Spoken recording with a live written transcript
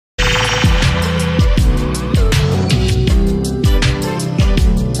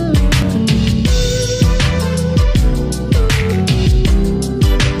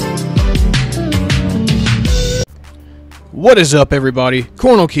What is up, everybody?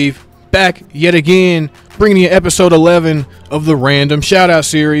 Corn O'Keefe back yet again, bringing you episode 11 of the Random Shoutout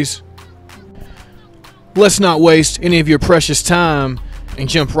series. Let's not waste any of your precious time and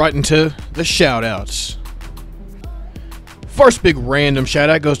jump right into the shoutouts. First big random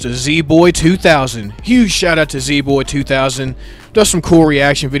shoutout goes to ZBoy2000. Huge shout out to ZBoy2000. Does some cool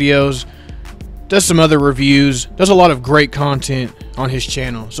reaction videos, does some other reviews, does a lot of great content on his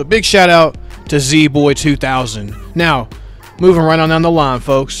channel. So big shout out to ZBoy2000. Now, moving right on down the line,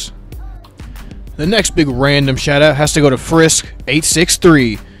 folks. The next big random shout out has to go to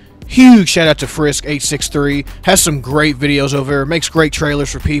frisk863. Huge shout out to frisk863. Has some great videos over there, makes great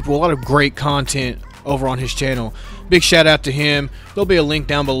trailers for people, a lot of great content over on his channel. Big shout out to him. There'll be a link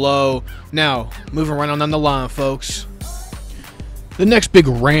down below. Now, moving right on down the line, folks. The next big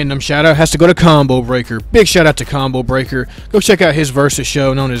random shout out has to go to Combo Breaker. Big shout out to Combo Breaker. Go check out his versus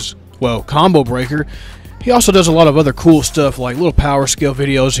show known as, well, Combo Breaker. He also does a lot of other cool stuff like little power skill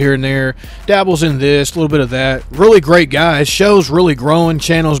videos here and there. Dabbles in this, a little bit of that. Really great guy. His show's really growing.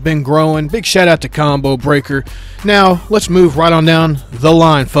 Channel's been growing. Big shout out to Combo Breaker. Now, let's move right on down the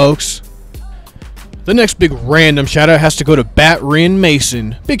line, folks. The next big random shout out has to go to Batrin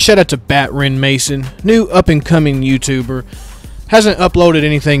Mason. Big shout out to Batrin Mason. New up and coming YouTuber. Hasn't uploaded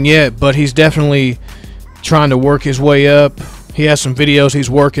anything yet, but he's definitely trying to work his way up. He has some videos he's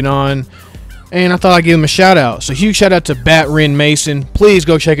working on, and I thought I'd give him a shout out. So huge shout out to Batrin Mason. Please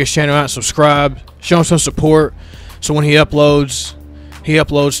go check his channel out, subscribe, show him some support. So when he uploads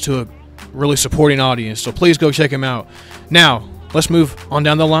to a really supporting audience. So please go check him out. Now, let's move on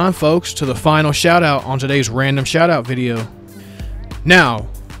down the line, folks, to the final shout out on today's random shout out video. Now,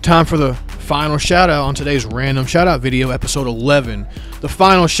 time for the final shout out on today's random shout out video, episode 11. The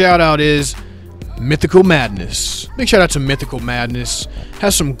final shout out is Mythical Madness. Big shout out to Mythical Madness.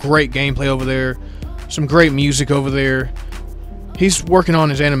 Has some great gameplay over there, some great music over there. He's working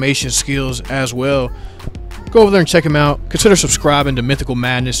on his animation skills as well. Go over there and check him out. Consider subscribing to Mythical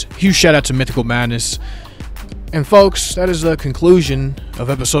Madness. Huge shout out to Mythical Madness. And folks, that is the conclusion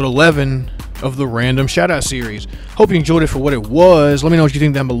of episode 11 of the Random Shoutout series. Hope you enjoyed it for what it was. Let me know what you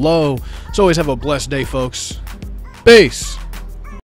think down below. As always, have a blessed day, folks. Peace.